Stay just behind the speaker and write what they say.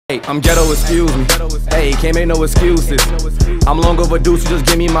Hey, I'm ghetto, excuse me. Hey, can't make no excuses. I'm long overdue, so just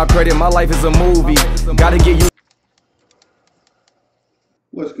give me my credit. My life is a movie. Gotta get you.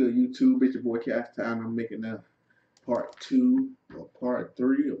 What's good, YouTube? It's your boy Cast Time. I'm making a part 2 or part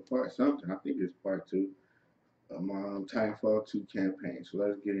 3 or part something. I think it's part 2 of my Titanfall 2 campaign. So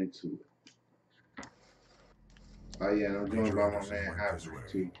let's get into it. Oh yeah, and I'm joined by my man Hybrid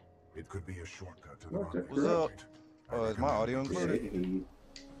too. It could be a shortcut to the What's up? Is my audio included?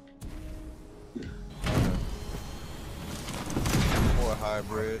 Boy,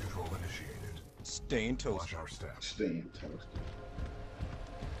 Hybrid. Control initiated. Staying toasted. Watch our steps. Staying toasted.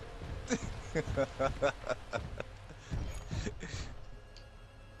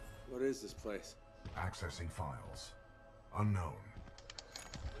 What is this place? Accessing files. Unknown.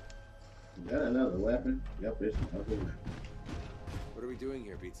 Is that another weapon? Yep, it's another weapon. What are we doing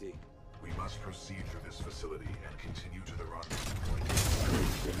here, BT? We must proceed through this facility and continue to the run.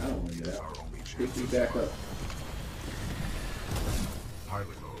 I don't want to get Our out. only chance. Pick me back up.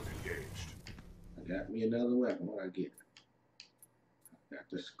 Pilot mode engaged. I got me another weapon. What I get? I got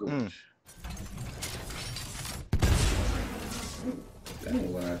the Scorch. That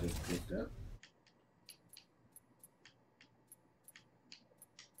ain't what I just picked up.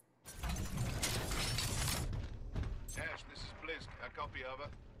 Ash, this is Blisk. I copy over.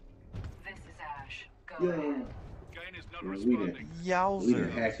 This is Ash. Go Yeah. ahead. Gain is not Yeah, responding. we Yowzer.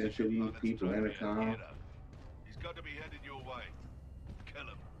 done hacked into these people intercom. He's got to be headed your way. Kill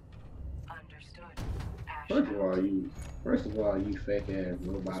him. Understood. Ash. First of all, you fake ass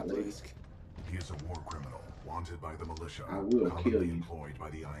robot lady. He is a war criminal, wanted by the militia. I will commonly kill you. employed by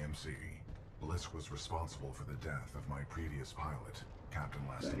the IMC. Blisk was responsible for the death of my previous pilot, Captain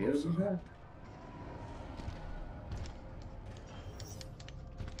The hell is Lastimosa. that?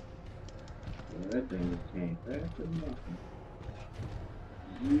 Well, that thing came fast as nothing.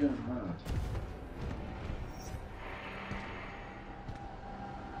 Yeah.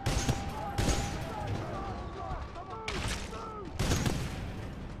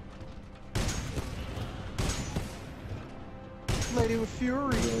 Lady with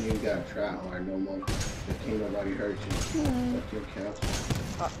Fury. You don't even gotta try hard no more. If can't nobody hurt you. Fuck your couch.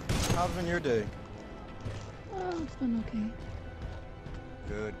 How's been your day? Oh, it's been okay.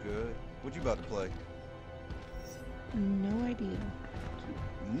 Good, good. What you about to play? No idea.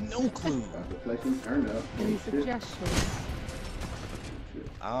 No clue. About to play some turn up. Any Shit. suggestions?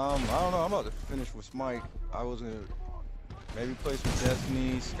 I don't know. I'm about to finish with Smite. I was gonna maybe play some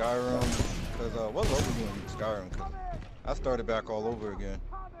Destiny, Skyrim, cause what's over doing Skyrim? Cause I started back all over again.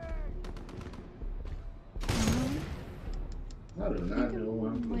 I do I not think know where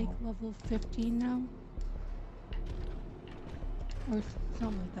I'm I'm like going. level 15 now. Or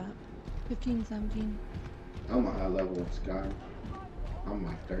something like that. 15, 17. I'm a high level in Skyrim. I'm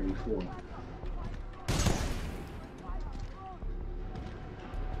like 34.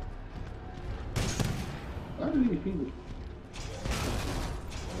 Why do these people?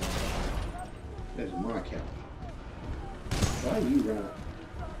 That's my couch. Why you run?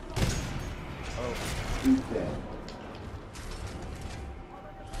 Oh, Eat that.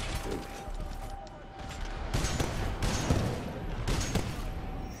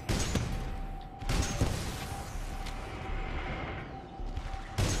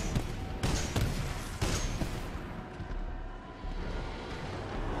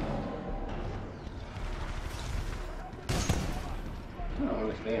 I don't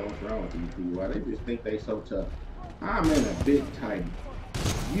understand what's wrong with these people. Why they just think they so tough. I'm in a big Titan.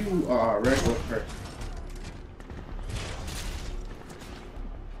 You are a regular person.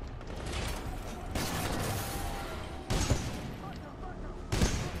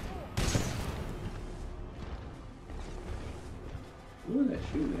 Who is that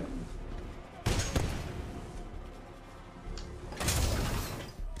shooting at me?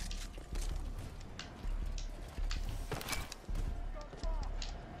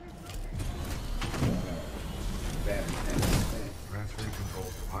 Bad. Transferring control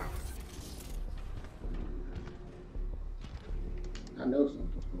to pilot. I know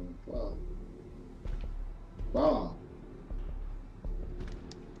something's going to fall. Fall.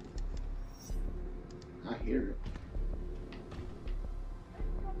 I hear it.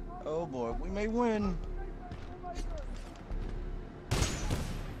 oh boy, we may win.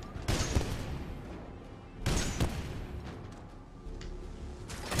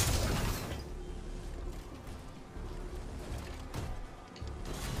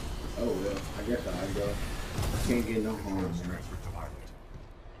 Oh well, I guess I go. Can't get no harm. Man. Transferred to pilot.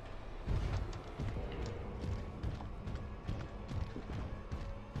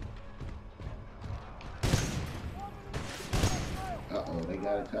 Uh-oh, they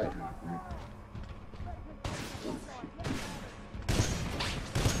got a that kind of thing.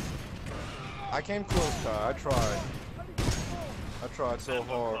 I came close, Kai. I tried. I tried so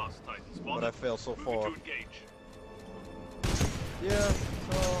hard, but I fell so far. Yeah, so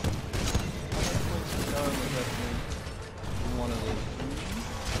I'm gonna play some time with Destiny. One of those.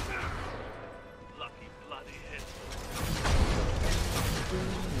 Lucky bloody hit.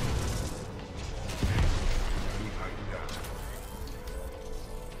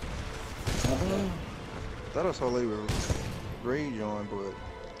 That was all they were rage on, but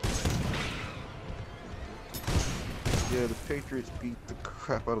yeah, the Patriots beat the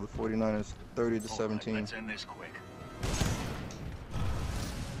crap out of the 49ers 30-17. Let's end this quick.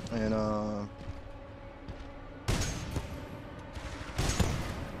 And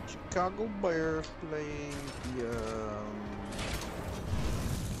Chicago Bears played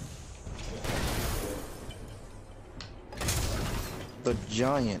the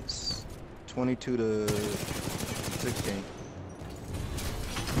Giants 22-16.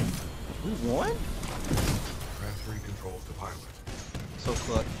 Who won? Transferring controls to pilot. So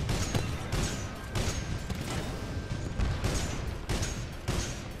clutch.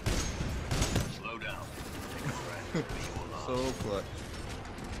 Slow down. So clutch.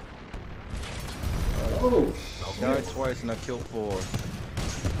 Oh, Died twice and I killed 4.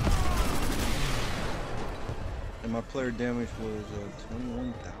 And my player damage was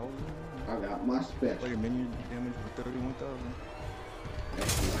 21,000. I got my special. Player minion damage was 31,000.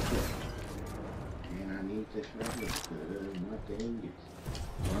 And I need this right here because my thing is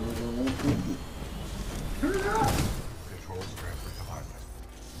running on 150. Turn it up! Controls transferred to pilot.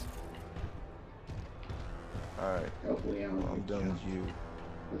 Alright, Hopefully I don't I'm get done jumped. with you.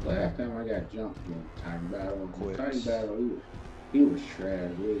 The last time I got jumped in Titan Battle, Quits. Titan Battle, he was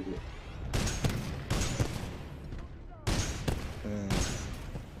trash, was it? And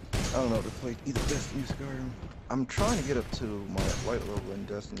I don't know, to play either Destiny or Skyrim. I'm trying to get up to my light level in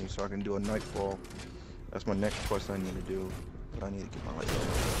Destiny so I can do a Nightfall. That's my next quest I need to do. But I need to get my light level up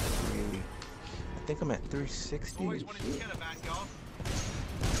to 380. I think I'm at 360. Always wanted to kill a vanguard.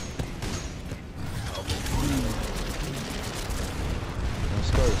 I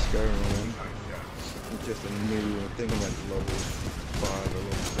started Skyrim. It's just a new, I think I'm at level 5 or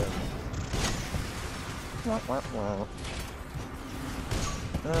level 7. Wah, wah, wah.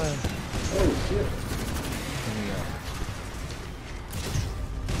 Oh shit. Yeah.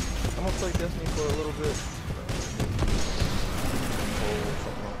 I'm gonna play Destiny for a little bit.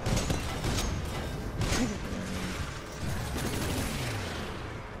 Something like that.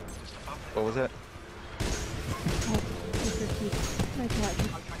 What was that? My cat is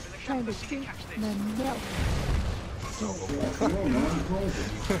trying to drink my milk. Your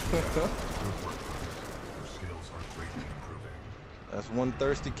skills are greatly improving. That's one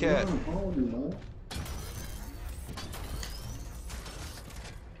thirsty cat.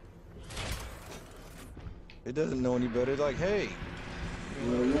 It doesn't know any better. Like, hey,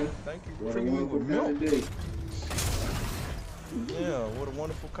 thank you for treating me with milk. Yeah, what a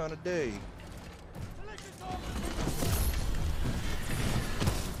wonderful kind of day.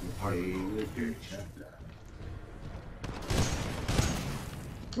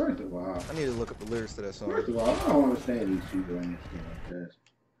 First of all, I need to look up the lyrics to that song. first of all, I don't understand these people on this game because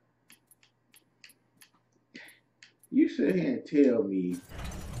you sit here and tell me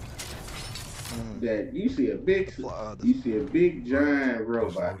that you see a big giant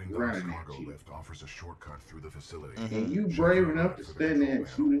robot Loading running cargo at you, lift offers a shortcut through the facility. and you brave enough to stand there and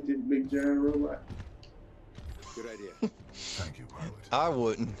shoot at this big giant robot. Good idea. Thank you, pilot. I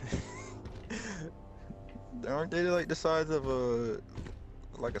wouldn't. Aren't they like the size of a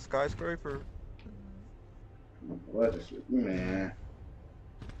skyscraper? What is it, man?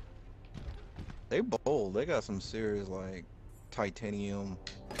 They bold. They got some serious like titanium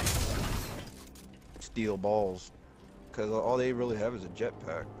steel balls. Cause all they really have is a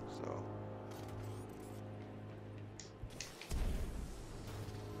jetpack. So.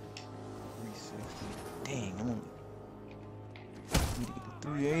 Dang, I'm only. I need to get to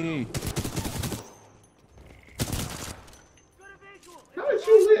 380. How did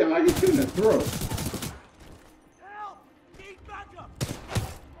you live? How you shooting the throat?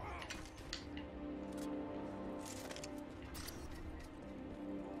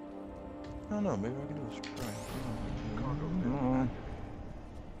 I don't know, maybe I can do a strike.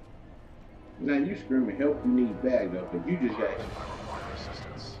 Now you screaming, help, you need bag up, but you just got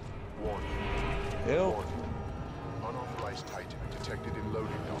Assistance. Warning. Help! Warning. Unauthorized Titan detected in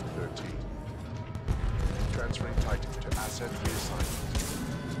loading dock 13. Transferring Titan to asset reassignment.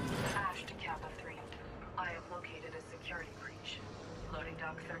 Ash to Kappa 3. I have located a security breach. Loading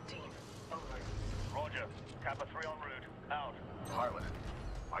dock 13. 13. Over. Roger. Kappa 3 en route. Out. Pilot,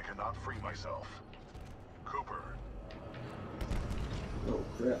 I cannot free myself. Cooper, Oh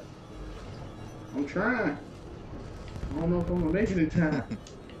crap. I'm trying. I don't know if I'm gonna make it in time.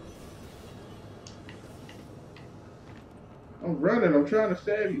 I'm running. I'm trying to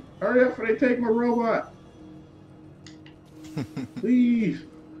save you. Hurry up before they take my robot. Please.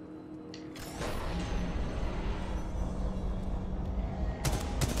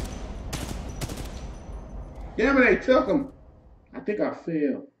 Damn it, they took him. I think I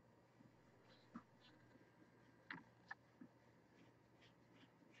failed.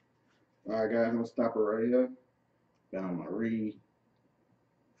 Alright guys, I'm gonna stop it right here. Down my read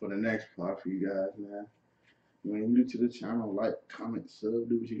for the next part for you guys, man. When you're new to the channel, like, comment, sub,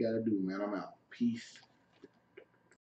 do what you gotta do, man. I'm out. Peace.